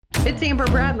It's Amber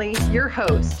Bradley, your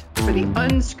host for the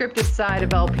unscripted side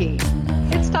of LP.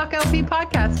 It's TalkLP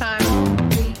podcast time.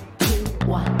 3, 2,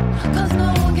 1. 'Cause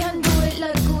no one can do it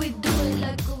like we do it,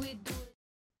 like we do it.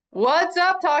 What's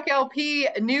up,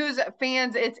 TalkLP news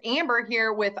fans? It's Amber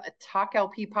here with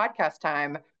TalkLP podcast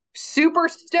time. Super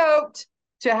stoked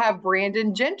to have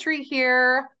Brandon Gentry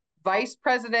here, Vice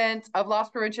President of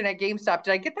Loss Prevention at GameStop.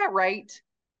 Did I get that right?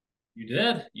 You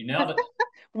did. You nailed it.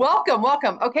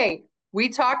 Welcome. Okay, we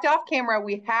talked off camera.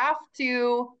 We have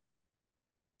to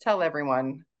tell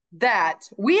everyone that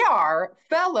we are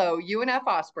fellow UNF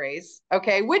Ospreys,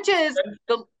 okay, which is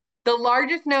the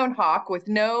largest known hawk with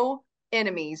no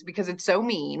enemies because it's so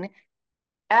mean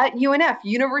at UNF,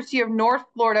 University of North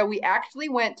Florida. We actually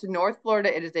went to North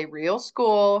Florida. It is a real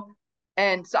school.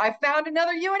 And so I found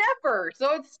another UNFer.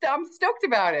 So I'm stoked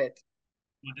about it.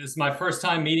 It's my first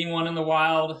time meeting one in the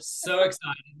wild. So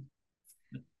excited.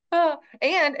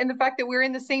 And the fact that we're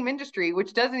in the same industry,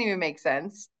 which doesn't even make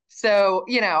sense. So,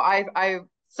 I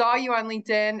saw you on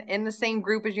LinkedIn in the same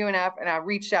group as UNF, and I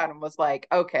reached out and was like,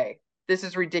 okay, this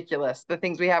is ridiculous. The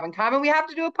things we have in common. We have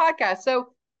to do a podcast.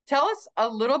 So tell us a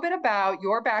little bit about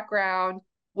your background,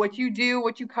 what you do,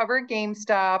 what you cover at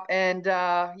GameStop, and,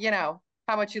 how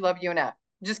much you love UNF.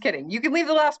 Just kidding. You can leave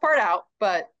the last part out,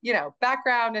 but,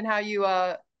 background and how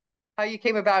you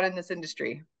came about in this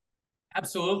industry.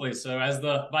 Absolutely. So as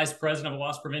the Vice President of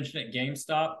Loss Prevention at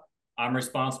GameStop, I'm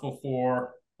responsible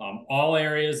for all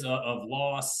areas of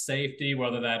loss, safety,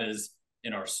 whether that is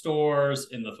in our stores,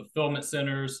 in the fulfillment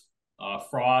centers,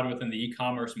 fraud within the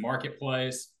e-commerce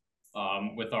marketplace,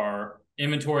 with our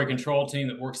inventory control team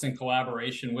that works in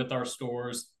collaboration with our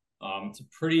stores. It's a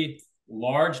pretty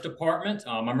large department.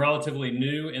 I'm relatively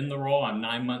new in the role. I'm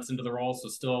 9 months into the role, so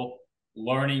still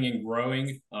learning and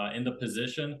growing in the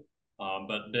position.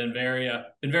 But been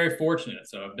very fortunate.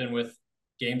 So I've been with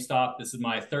GameStop. This is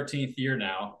my 13th year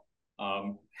now.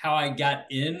 How I got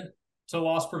in to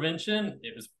loss prevention,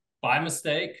 it was by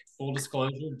mistake. Full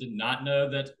disclosure, did not know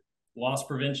that loss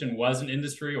prevention was an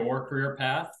industry or career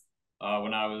path.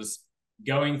 When I was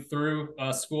going through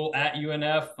school at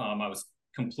UNF, I was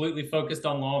completely focused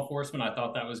on law enforcement. I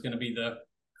thought that was going to be the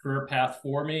career path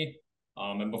for me.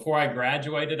 And before I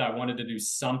graduated, I wanted to do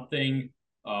something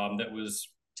that was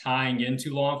tying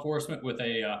into law enforcement with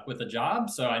a job.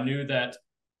 So I knew that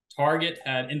Target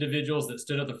had individuals that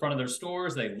stood at the front of their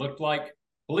stores. They looked like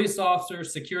police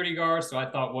officers, security guards. So I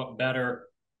thought, what better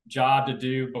job to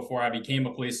do before I became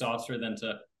a police officer than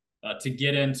to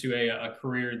get into a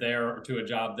career there or to a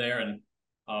job there.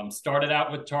 And started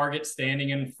out with Target, standing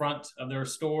in front of their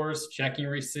stores, checking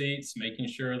receipts, making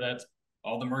sure that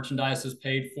all the merchandise was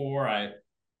paid for. I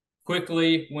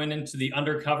quickly went into the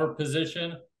undercover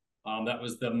position. That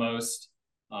was the most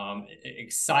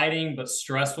exciting but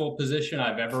stressful position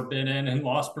I've ever been in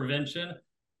loss prevention.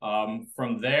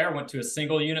 From there, went to a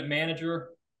single unit manager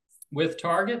with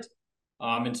Target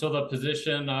until the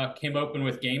position came open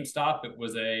with GameStop. It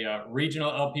was a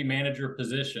regional LP manager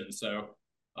position. So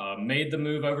made the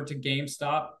move over to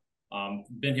GameStop.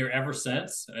 Been here ever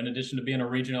since. In addition to being a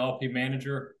regional LP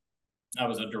manager, I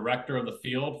was a director of the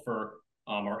field for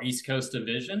our East Coast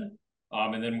division.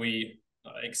 And then we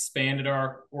expanded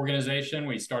our organization.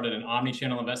 We started an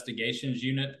omni-channel investigations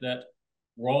unit that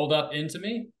rolled up into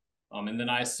me. And then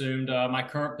I assumed my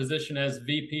current position as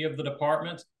VP of the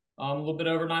department a little bit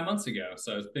over 9 months ago.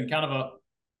 So it's been kind of a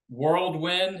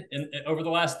whirlwind over the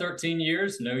last 13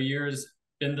 years. No year's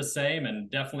been the same, and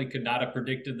definitely could not have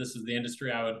predicted this is the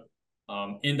industry I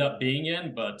would end up being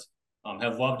in, but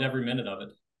have loved every minute of it.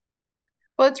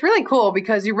 Well, it's really cool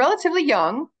because you're relatively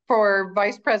young for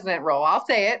vice president role. I'll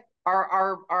say it.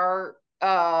 Our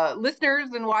listeners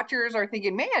and watchers are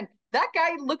thinking, man, that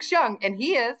guy looks young, and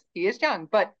he is young.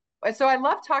 But so I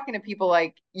love talking to people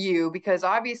like you because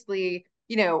obviously,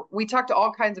 we talk to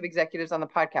all kinds of executives on the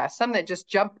podcast, some that just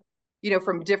jump,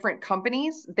 from different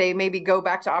companies. They maybe go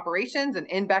back to operations and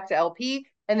end back to LP.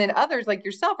 And then others like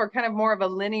yourself are kind of more of a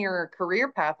linear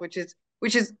career path, which is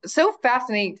so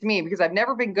fascinating to me because I've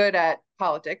never been good at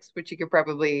politics, which you could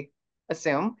probably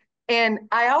assume. And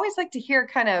I always like to hear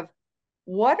kind of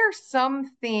what are some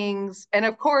things, and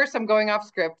of course I'm going off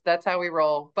script, that's how we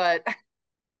roll, but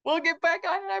we'll get back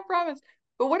on it, I promise.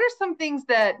 But what are some things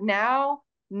that now,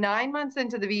 9 months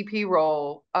into the VP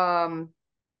role,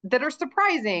 that are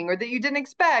surprising or that you didn't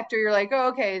expect, or you're like, oh,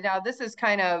 okay, now this is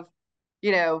kind of,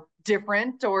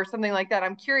 different or something like that?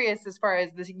 I'm curious as far as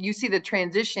you see the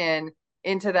transition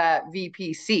into that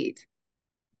VP seat.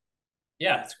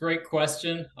 Yeah, it's a great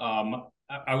question.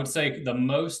 I would say the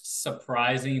most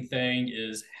surprising thing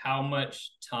is how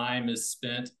much time is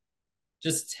spent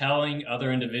just telling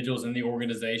other individuals in the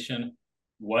organization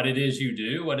what it is you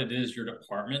do, what it is your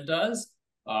department does.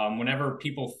 Whenever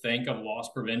people think of loss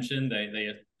prevention,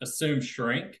 they assume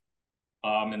shrink.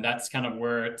 And that's kind of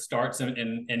where it starts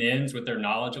and ends with their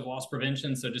knowledge of loss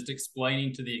prevention. So just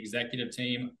explaining to the executive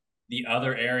team the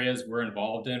other areas we're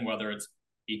involved in, whether it's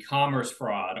e-commerce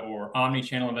fraud or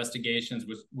omni-channel investigations,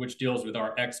 which deals with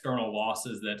our external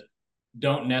losses that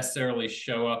don't necessarily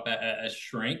show up as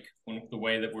shrink the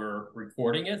way that we're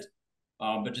reporting it.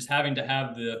 But just having to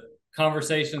have the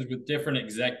conversations with different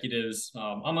executives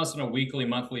almost on a weekly,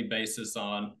 monthly basis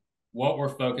on what we're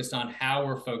focused on, how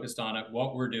we're focused on it,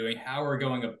 what we're doing, how we're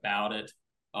going about it,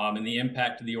 and the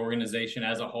impact of the organization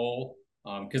as a whole.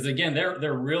 Because again,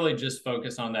 they're really just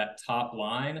focused on that top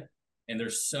line, and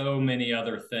there's so many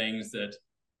other things that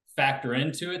factor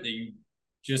into it that you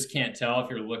just can't tell if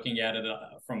you're looking at it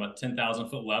from a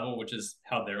 10,000-foot level, which is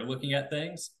how they're looking at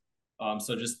things.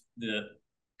 So just the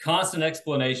constant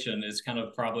explanation is kind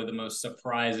of probably the most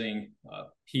surprising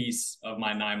piece of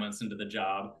my 9 months into the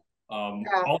job.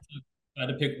 Also, I had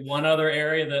to pick one other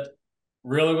area that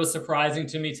really was surprising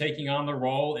to me taking on the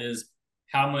role is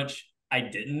how much I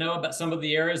didn't know about some of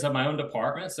the areas of my own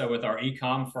department. So with our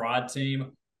e-com fraud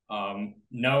team,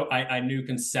 I knew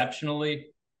conceptually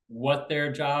what their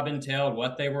job entailed,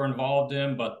 what they were involved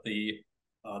in, but the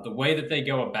way that they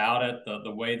go about it,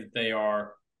 the way that they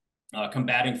are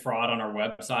combating fraud on our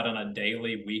website on a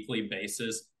daily, weekly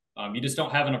basis, you just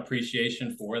don't have an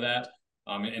appreciation for that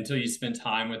until you spend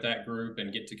time with that group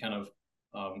and get to kind of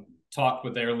talk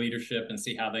with their leadership and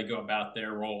see how they go about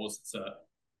their roles. It's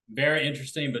very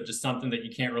interesting, but just something that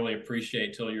you can't really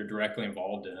appreciate till you're directly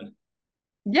involved in.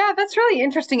 Yeah, that's really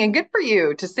interesting and good for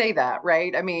you to say that,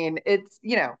 right? I mean, it's,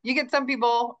 you get some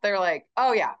people, they're like,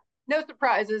 oh yeah, no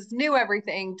surprises, knew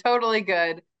everything, totally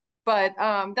good. But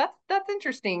that's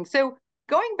interesting. So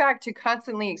going back to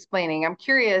constantly explaining, I'm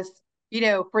curious,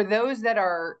 for those that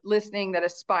are listening that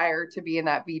aspire to be in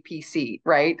that VP seat,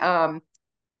 right?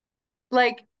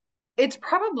 Like it's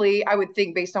probably, I would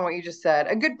think, based on what you just said,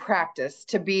 a good practice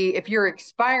to be, if you're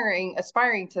aspiring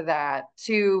to that,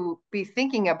 to be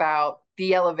thinking about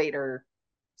the elevator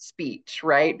speech,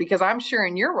 right? Because I'm sure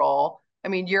in your role, I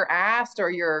mean, you're asked or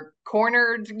you're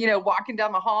cornered, walking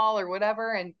down the hall or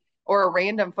whatever, or a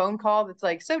random phone call that's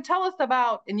like, so tell us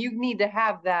about, and you need to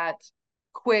have that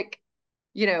quick,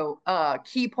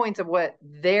 key points of what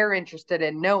they're interested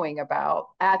in knowing about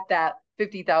at that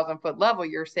 50,000-foot level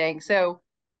you're saying. So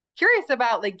curious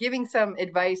about like giving some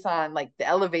advice on like the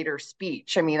elevator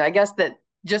speech. I mean, I guess that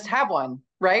just have one,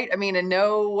 right? I mean, and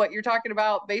know what you're talking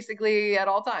about basically at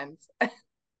all times.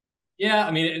 Yeah,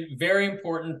 I mean, very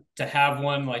important to have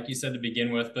one, like you said to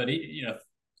begin with, but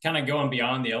kind of going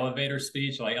beyond the elevator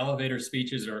speech, like elevator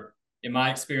speeches are, in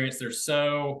my experience,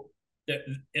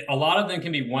 a lot of them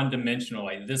can be one-dimensional.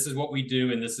 Like this is what we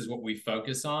do and this is what we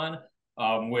focus on,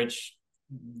 which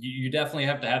you definitely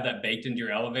have to have that baked into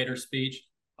your elevator speech.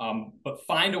 But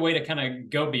find a way to kind of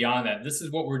go beyond that. This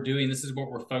is what we're doing. This is what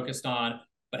we're focused on.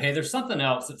 But hey, there's something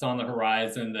else that's on the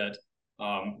horizon that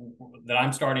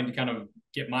I'm starting to kind of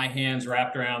get my hands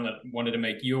wrapped around that I wanted to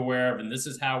make you aware of. And this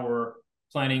is how we're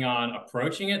planning on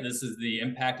approaching it. This is the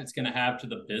impact it's going to have to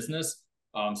the business.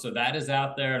 So that is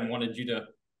out there and wanted you to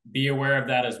be aware of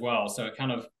that as well. So it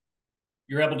kind of,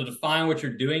 you're able to define what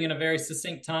you're doing in a very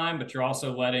succinct time, but you're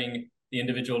also letting the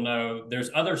individual know there's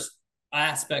other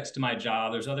aspects to my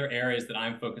job. There's other areas that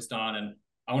I'm focused on, and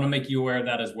I want to make you aware of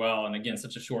that as well. And again,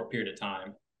 such a short period of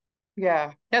time.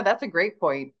 Yeah, that's a great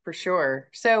point for sure.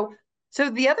 So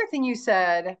the other thing you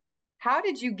said, how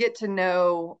did you get to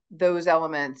know those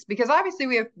elements? Because obviously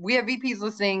we have VPs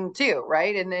listening too,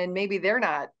 right? And then maybe they're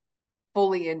not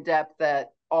fully in depth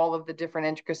at all of the different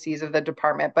intricacies of the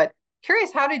department. But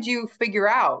curious, how did you figure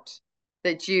out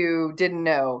that you didn't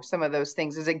know some of those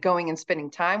things? Is it going and spending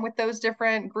time with those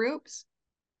different groups?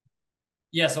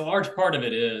 Yes, a large part of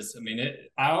it is. I mean,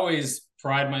 I always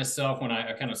pride myself when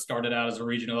I kind of started out as a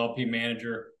regional LP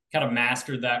manager, kind of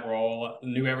mastered that role,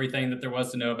 knew everything that there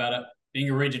was to know about it. Being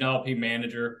a regional LP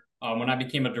manager, when I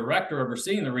became a director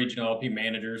overseeing the regional LP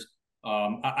managers,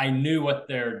 I knew what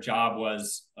their job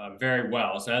was very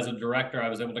well. So as a director, I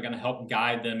was able to kind of help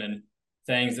guide them in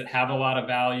things that have a lot of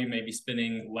value, maybe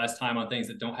spending less time on things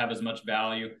that don't have as much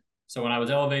value. So when I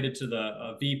was elevated to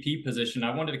the VP position,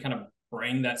 I wanted to kind of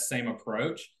bring that same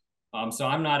approach. So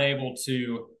I'm not able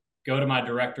to go to my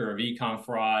director of econ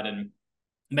fraud and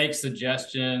make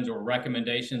suggestions or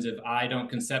recommendations if I don't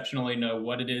conceptually know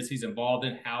what it is he's involved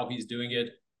in, how he's doing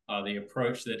it, the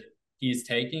approach that he's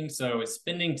taking. So it's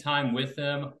spending time with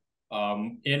him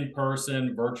in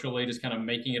person, virtually, just kind of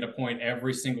making it a point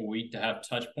every single week to have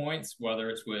touch points, whether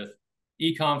it's with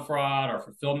econ fraud, our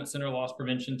fulfillment center loss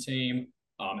prevention team,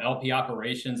 LP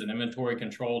operations and inventory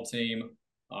control team,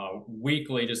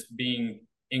 weekly, just being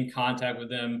in contact with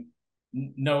them,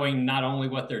 knowing not only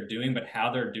what they're doing, but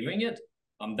how they're doing it.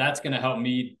 That's going to help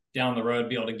me down the road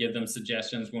be able to give them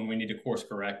suggestions when we need to course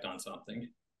correct on something.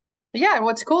 Yeah, and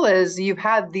what's cool is you've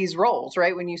had these roles,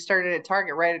 right? When you started at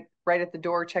Target, right at the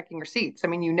door checking receipts. I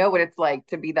mean, you know what it's like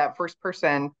to be that first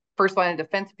person, first line of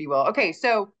defense, if you will. Okay,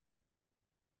 so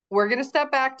we're going to step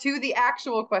back to the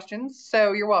actual questions.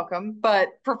 So you're welcome. But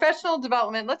professional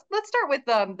development, let's start with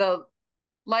the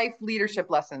life leadership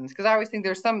lessons, because I always think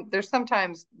there's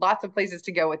sometimes lots of places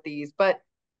to go with these. But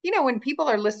when people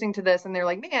are listening to this and they're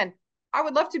like, man, I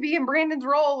would love to be in Brandon's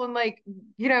role and like,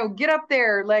 get up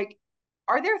there. Like,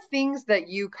 are there things that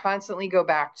you constantly go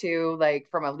back to, like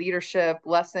from a leadership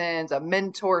lessons, a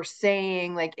mentor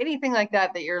saying, like anything like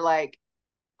that, that you're like,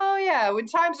 oh yeah, when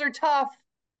times are tough,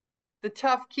 the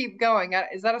tough keep going.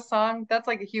 Is that a song? That's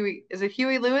like is it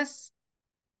Huey Lewis?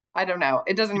 I don't know.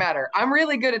 It doesn't matter. I'm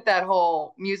really good at that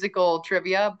whole musical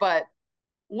trivia, but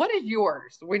what is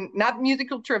yours? Not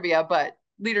musical trivia, but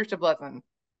leadership lesson.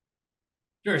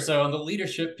 Sure. So on the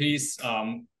leadership piece,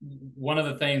 one of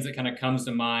the things that kind of comes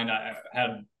to mind, I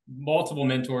had multiple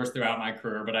mentors throughout my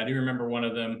career, but I do remember one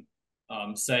of them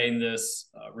saying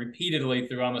this repeatedly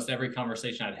through almost every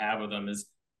conversation I'd have with them is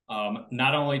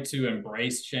not only to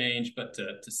embrace change, but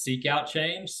to seek out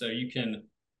change. So you can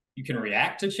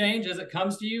react to change as it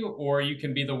comes to you, or you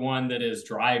can be the one that is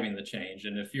driving the change.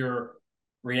 And if you're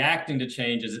reacting to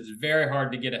changes, it's very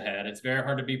hard to get ahead. It's very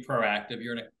hard to be proactive.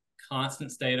 You're in a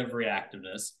constant state of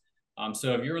reactiveness.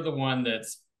 So if you're the one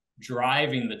that's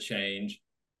driving the change,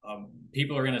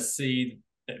 people are going to see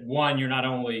that, one, you're not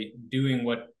only doing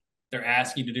what they're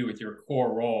asking you to do with your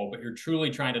core role, but you're truly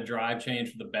trying to drive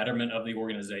change for the betterment of the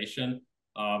organization.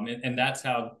 And that's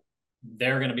how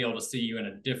they're going to be able to see you in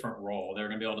a different role. They're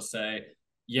going to be able to say,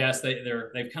 yes,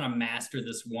 they've kind of mastered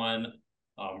this one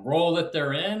role that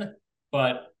they're in,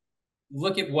 but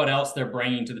look at what else they're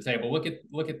bringing to the table. Look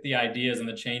at the ideas and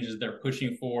the changes they're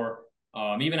pushing for,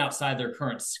 even outside their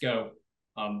current scope.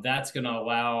 That's going to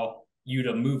allow you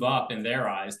to move up in their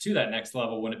eyes to that next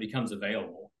level when it becomes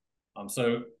available.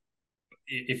 So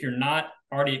if you're not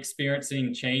already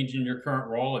experiencing change in your current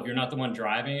role, if you're not the one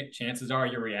driving it, chances are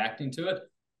you're reacting to it.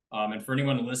 And for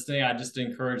anyone listening, I just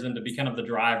encourage them to be kind of the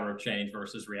driver of change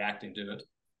versus reacting to it.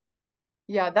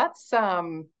 Yeah, that's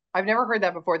I've never heard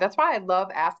that before. That's why I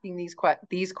love asking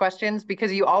these questions,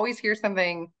 because you always hear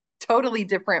something totally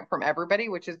different from everybody,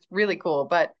 which is really cool.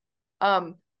 But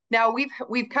now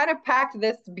we've kind of packed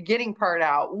this beginning part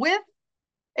out with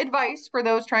advice for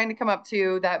those trying to come up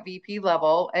to that VP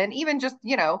level, and even just,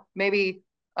 maybe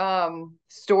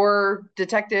store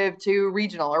detective to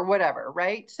regional or whatever,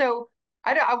 right? So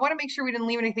I want to make sure we didn't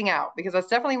leave anything out, because that's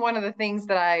definitely one of the things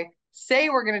that I say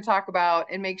we're going to talk about,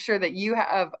 and make sure that you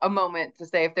have a moment to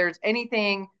say if there's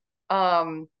anything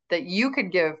that you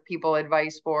could give people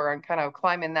advice for on kind of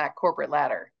climbing that corporate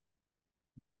ladder.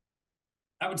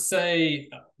 I would say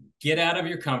get out of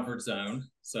your comfort zone.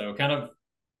 So kind of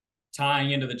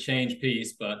tying into the change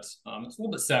piece, but it's a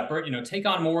little bit separate. Take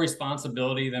on more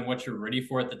responsibility than what you're ready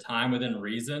for at the time within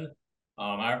reason.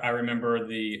 I remember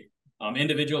the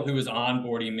individual who was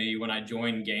onboarding me when I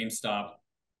joined GameStop.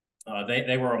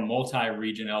 They were a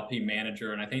multi-region LP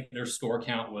manager, and I think their store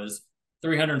count was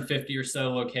 350 or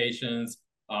so locations.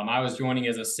 I was joining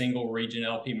as a single region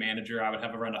LP manager. I would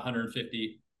have around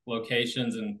 150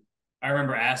 locations, and I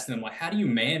remember asking them, like, how do you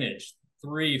manage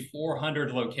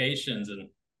 400 locations, and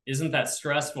isn't that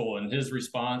stressful? And his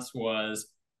response was,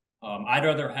 I'd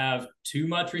rather have too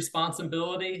much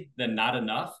responsibility than not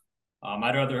enough.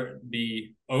 I'd rather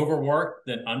be overworked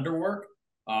than underworked,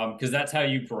 because that's how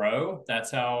you grow.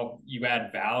 That's how you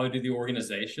add value to the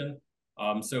organization.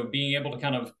 So being able to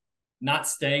kind of not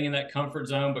staying in that comfort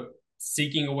zone, but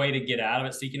seeking a way to get out of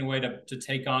it, seeking a way to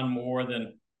take on more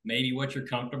than maybe what you're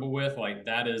comfortable with, like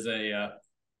that is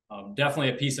definitely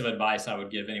a piece of advice I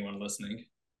would give anyone listening.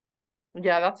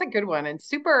 Yeah, that's a good one, and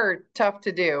super tough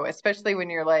to do, especially when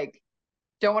you're like,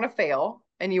 don't want to fail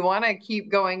and you want to keep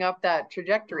going up that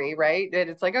trajectory, right? And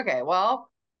it's like, okay, well,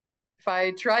 if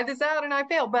I try this out and I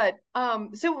fail. But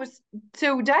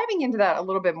so diving into that a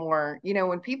little bit more,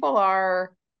 when people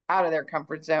are out of their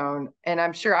comfort zone, and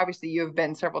I'm sure obviously you have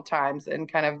been several times in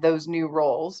kind of those new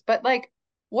roles, but like,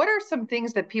 what are some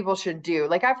things that people should do?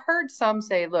 Like, I've heard some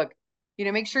say, look,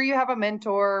 make sure you have a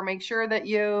mentor, make sure that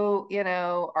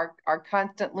are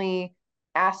constantly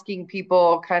asking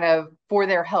people kind of for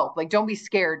their help. Like, don't be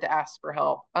scared to ask for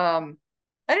help. I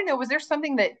don't know, was there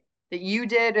something that you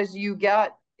did as you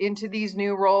got into these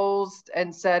new roles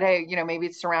and said, hey,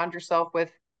 maybe surround yourself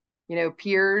with,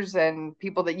 peers and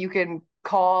people that you can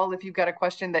call if you've got a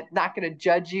question that's not going to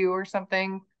judge you or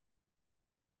something?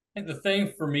 I think the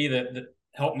thing for me that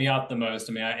helped me out the most,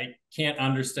 I mean, I can't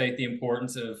understate the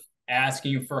importance of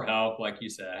asking for help, like you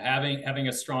said, having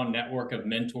a strong network of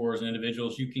mentors and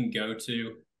individuals you can go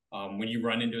to when you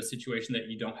run into a situation that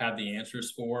you don't have the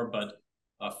answers for. But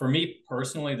for me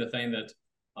personally, the thing that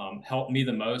helped me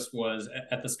the most was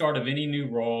at the start of any new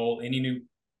role, any new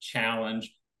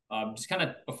challenge, just kind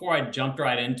of before I jumped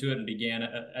right into it and began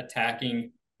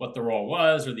attacking what the role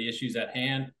was or the issues at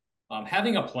hand,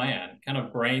 having a plan, kind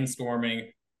of brainstorming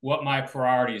what my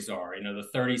priorities are, the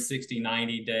 30, 60,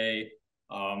 90 day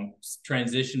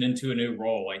transition into a new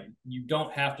role. Like, you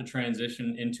don't have to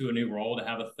transition into a new role to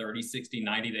have a 30, 60,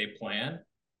 90 day plan.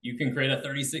 You can create a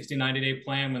 30, 60, 90 day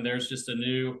plan when there's just a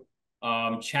new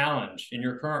challenge in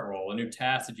your current role, a new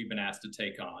task that you've been asked to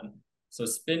take on. So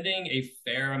spending a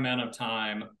fair amount of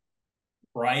time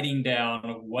writing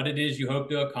down what it is you hope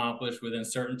to accomplish within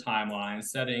certain timelines,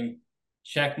 setting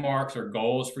check marks or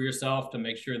goals for yourself to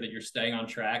make sure that you're staying on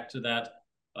track to that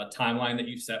timeline that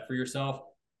you've set for yourself.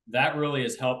 That really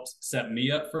has helped set me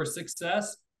up for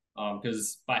success,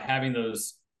 because by having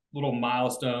those little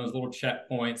milestones, little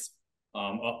checkpoints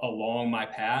along my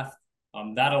path,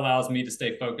 that allows me to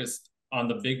stay focused on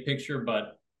the big picture,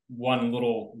 but one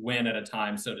little win at a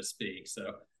time, so to speak.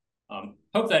 So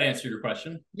hope that answered your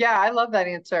question. Yeah, I love that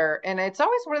answer. And it's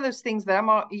always one of those things that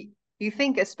you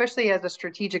think, especially as a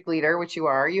strategic leader, which you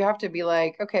are, you have to be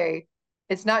like, okay,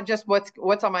 it's not just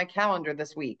what's on my calendar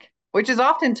this week, which is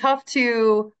often tough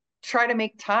to try to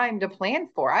make time to plan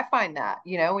for. I find that,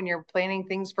 when you're planning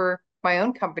things for my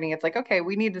own company, it's like, okay,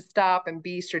 we need to stop and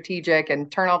be strategic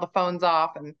and turn all the phones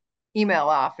off and email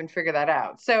off and figure that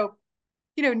out. So,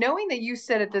 knowing that you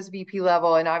sit at this VP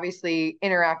level and obviously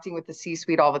interacting with the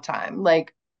C-suite all the time,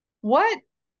 like, what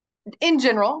in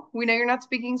general, we know you're not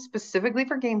speaking specifically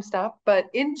for GameStop, but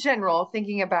in general,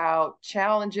 thinking about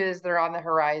challenges that are on the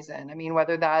horizon. I mean,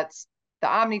 whether that's the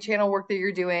omni-channel work that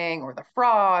you're doing or the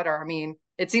fraud, or I mean,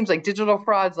 it seems like digital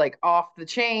fraud's like off the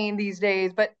chain these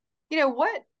days. But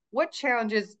what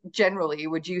challenges generally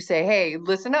would you say, hey,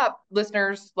 listen up,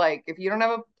 listeners, like if you don't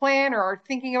have a plan or are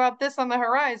thinking about this on the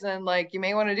horizon, like you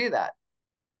may want to do that?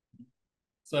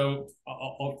 So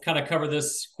I'll kind of cover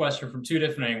this question from two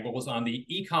different angles. On the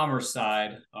e-commerce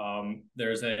side,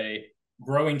 there's a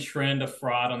growing trend of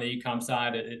fraud on the e-com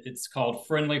side. It's called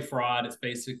friendly fraud. It's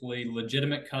basically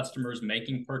legitimate customers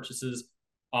making purchases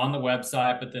on the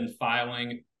website, but then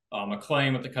filing a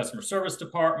claim with the customer service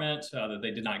department that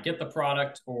they did not get the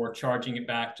product, or charging it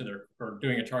back or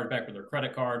doing a chargeback with their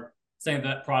credit card, saying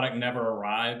that product never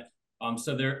arrived.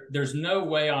 So there's no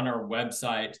way on our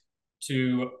website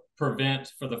to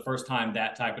prevent for the first time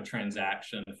that type of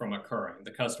transaction from occurring.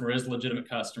 The customer is a legitimate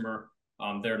customer.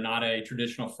 They're not a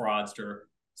traditional fraudster.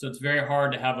 So it's very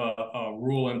hard to have a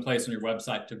rule in place on your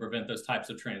website to prevent those types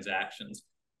of transactions.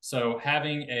 So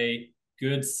having a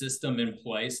good system in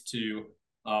place to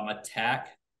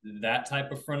attack that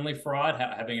type of friendly fraud,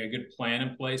 having a good plan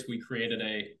in place. We created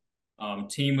a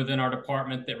team within our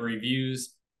department that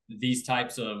reviews these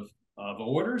types of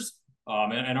orders.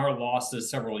 And our losses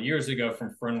several years ago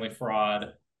from friendly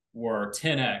fraud were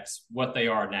 10x what they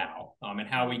are now. And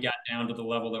how we got down to the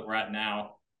level that we're at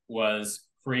now was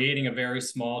creating a very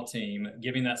small team,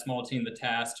 giving that small team the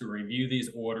task to review these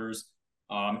orders,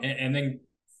 and then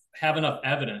have enough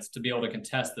evidence to be able to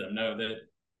contest them, know that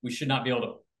we should not be able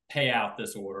to pay out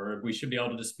this order. We should be able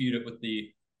to dispute it with the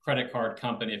credit card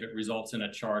company if it results in a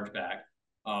chargeback.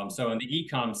 So on the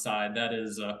e-com side, that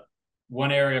is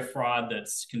one area of fraud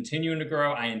that's continuing to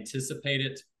grow. I anticipate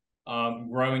it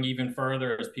growing even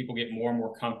further as people get more and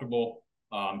more comfortable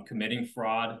committing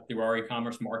fraud through our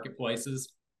e-commerce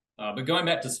marketplaces. But going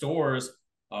back to stores,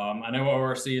 I know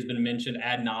ORC has been mentioned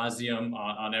ad nauseum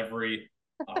on every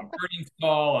earnings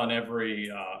call, on every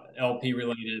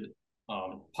LP-related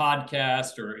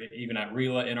podcast, or even at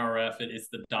RELA NRF. It's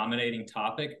the dominating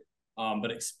topic.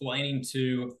 But explaining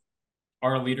to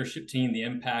our leadership team the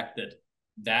impact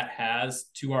that has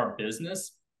to our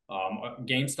business.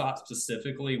 GameStop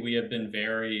specifically, we have been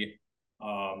very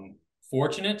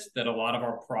fortunate that a lot of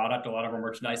our product, a lot of our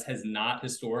merchandise has not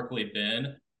historically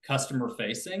been customer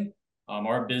facing.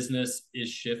 Our business is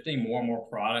shifting. More and more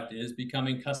product is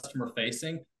becoming customer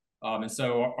facing. And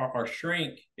so our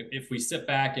shrink, if we sit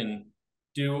back and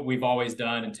do what we've always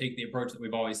done and take the approach that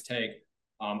we've always taken,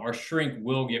 our shrink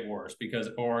will get worse because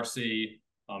ORC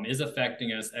is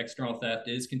affecting us. External theft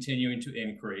is continuing to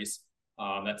increase.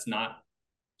 That's not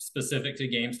specific to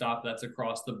GameStop, that's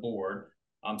across the board.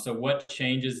 So what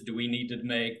changes do we need to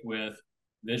make with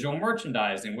visual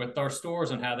merchandising, with our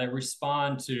stores and how they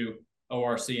respond to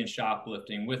ORC and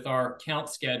shoplifting, with our count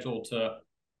schedule to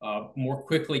more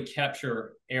quickly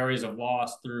capture areas of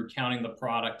loss through counting the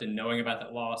product and knowing about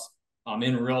that loss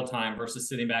in real time versus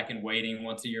sitting back and waiting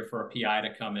once a year for a PI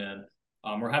to come in.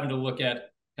 We're having to look at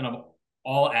kind of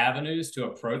all avenues to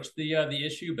approach the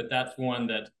issue, but that's one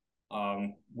that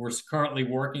we're currently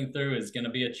working through, is going to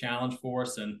be a challenge for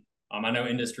us. And I know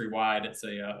industry-wide, it's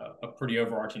a pretty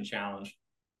overarching challenge.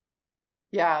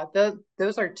 Yeah,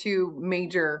 those are two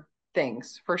major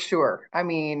things for sure. I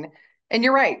mean, and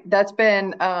you're right. That's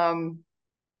been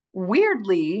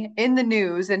weirdly in the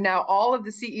news, and now all of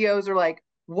the CEOs are like,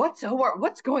 what's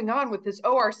going on with this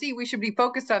ORC? We should be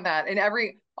focused on that. And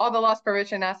all the loss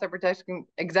prevention, asset protection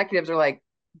executives are like,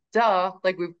 duh,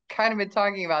 like we've kind of been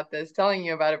talking about this, telling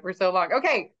you about it for so long.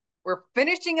 Okay, we're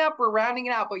finishing up, we're rounding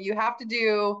it out, but you have to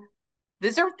do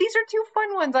these are two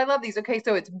fun ones. I love these. Okay,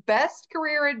 so it's best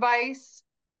career advice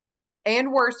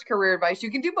and worst career advice. You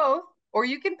can do both, or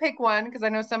you can pick one, because I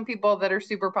know some people that are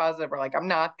super positive are like, I'm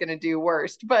not going to do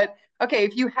worst. But okay,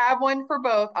 if you have one for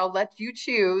both, I'll let you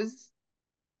choose,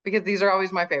 because these are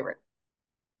always my favorite.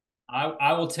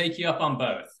 I will take you up on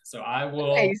both. So I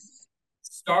will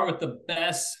start with the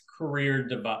best career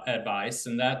advice.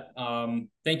 And that,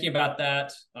 thinking about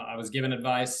that, I was given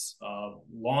advice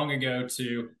long ago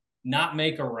to not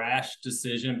make a rash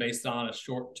decision based on a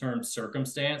short-term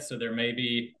circumstance. So there may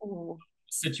be a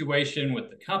situation with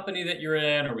the company that you're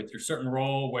in or with your certain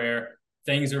role where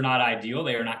things are not ideal.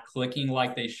 They are not clicking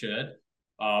like they should.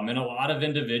 And a lot of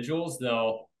individuals,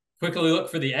 they'll quickly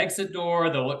look for the exit door.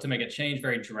 They'll look to make a change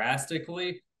very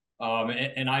drastically.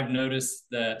 And I've noticed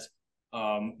that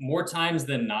more times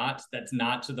than not, that's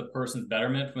not to the person's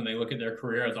betterment when they look at their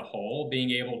career as a whole. Being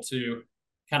able to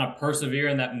kind of persevere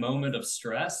in that moment of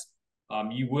stress,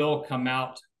 you will come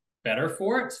out better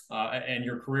for it, and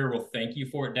your career will thank you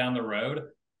for it down the road.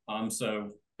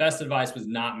 So best advice was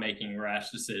not making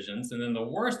rash decisions. And then the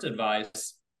worst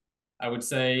advice, I would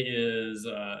say, is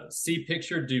see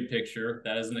picture, do picture.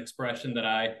 That is an expression that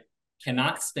I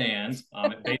cannot stand.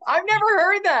 I've never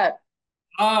heard that.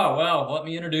 Oh, well, let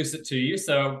me introduce it to you.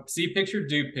 So see picture,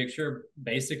 do picture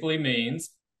basically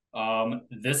means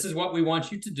this is what we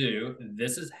want you to do.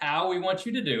 This is how we want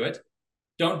you to do it.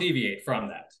 Don't deviate from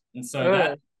that. And so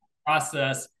that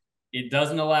process, it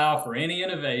doesn't allow for any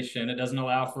innovation. It doesn't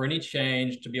allow for any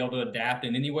change to be able to adapt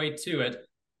in any way to it.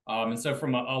 And so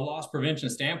from a loss prevention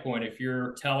standpoint, if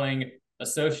you're telling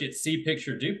associates see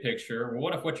picture, do picture, well,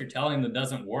 what if what you're telling them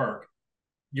doesn't work?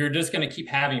 You're just going to keep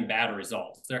having bad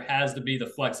results. There has to be the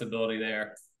flexibility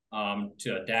there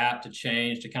to adapt, to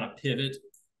change, to kind of pivot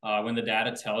when the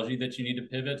data tells you that you need to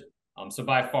pivot. So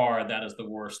by far, that is the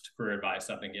worst career advice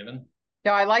I've been given.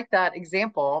 Yeah, I like that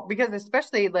example, because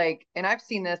especially like, and I've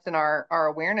seen this in our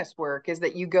awareness work, is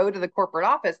that you go to the corporate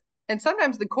office and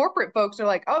sometimes the corporate folks are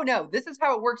like, oh no, this is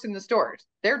how it works in the stores.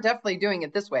 They're definitely doing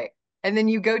it this way. And then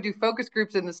you go do focus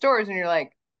groups in the stores and you're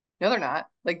like, no, they're not.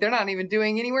 Like, they're not even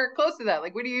doing anywhere close to that.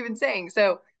 Like, what are you even saying?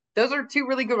 So those are two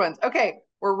really good ones. Okay,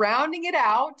 we're rounding it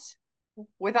out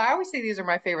with, I always say these are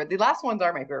my favorite. The last ones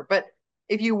are my favorite. But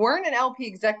if you weren't an LP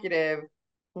executive,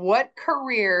 what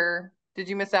career did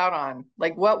you miss out on?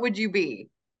 Like, what would you be?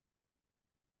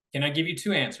 Can I give you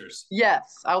two answers? Yes,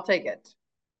 I'll take it.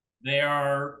 They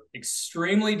are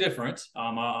extremely different.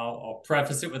 I'll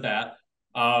preface it with that.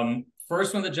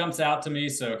 First one that jumps out to me,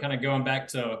 so kind of going back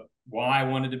to why I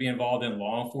wanted to be involved in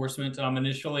law enforcement.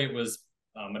 Initially, it was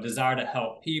a desire to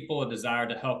help people, a desire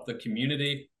to help the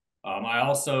community. I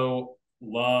also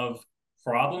love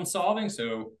problem solving,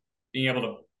 so being able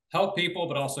to help people,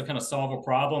 but also kind of solve a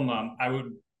problem.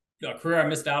 A career I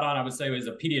missed out on, I would say, was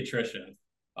a pediatrician.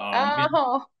 Being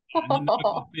in the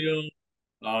medical field,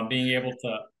 being able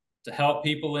to help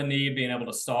people in need, being able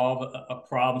to solve a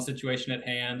problem situation at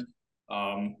hand.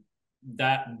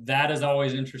 That has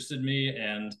always interested me,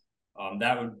 and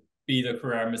that would be the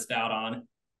career I missed out on.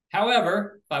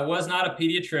 However, if I was not a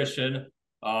pediatrician,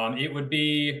 it would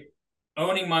be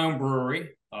owning my own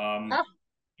brewery.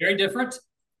 Very different.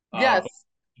 Yes.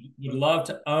 Would love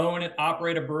to own and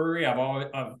operate a brewery.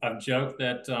 I've joked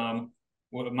that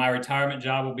my retirement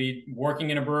job will be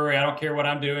working in a brewery. I don't care what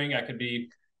I'm doing. I could be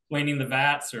cleaning the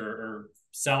vats or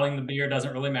selling the beer.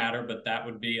 Doesn't really matter. But that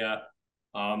would be a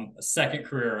second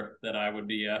career that I would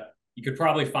be. You could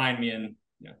probably find me in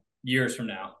years from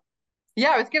now.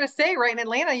 Yeah, I was gonna say, right in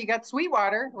Atlanta, you got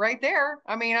Sweetwater right there.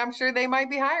 I mean, I'm sure they might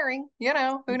be hiring. Who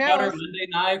knows? Monday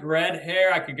night, red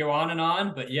hair. I could go on and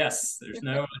on, but yes, there's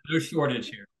no shortage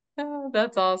here. Oh,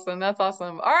 that's awesome. That's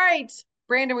awesome. All right,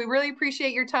 Brandon, we really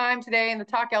appreciate your time today in the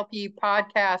TalkLP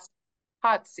podcast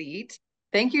hot seat.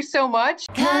 Thank you so much.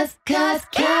 Cause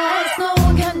no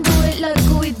one can do it like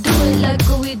we do it like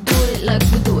we do it, like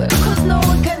we do it. Cause no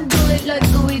one can do it like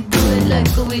we do it,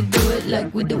 like we do it,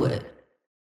 like we do it.